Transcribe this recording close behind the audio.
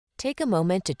Take a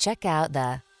moment to check out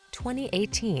the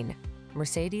 2018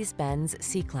 Mercedes-Benz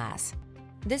C-Class.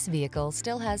 This vehicle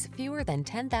still has fewer than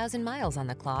 10,000 miles on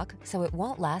the clock, so it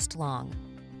won't last long.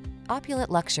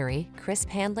 Opulent luxury, crisp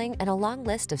handling, and a long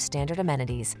list of standard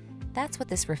amenities. That's what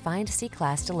this refined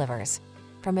C-Class delivers.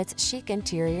 From its chic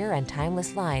interior and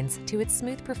timeless lines to its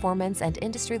smooth performance and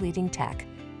industry-leading tech,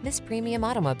 this premium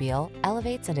automobile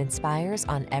elevates and inspires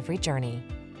on every journey.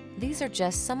 These are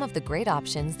just some of the great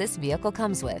options this vehicle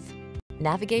comes with: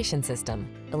 navigation system,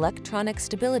 electronic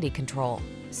stability control,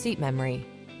 seat memory,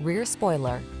 rear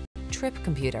spoiler, trip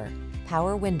computer,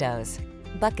 power windows,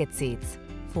 bucket seats,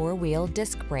 four-wheel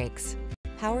disc brakes,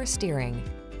 power steering.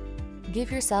 Give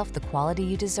yourself the quality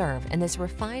you deserve in this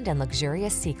refined and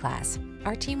luxurious C-Class.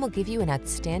 Our team will give you an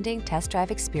outstanding test drive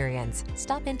experience.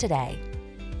 Stop in today.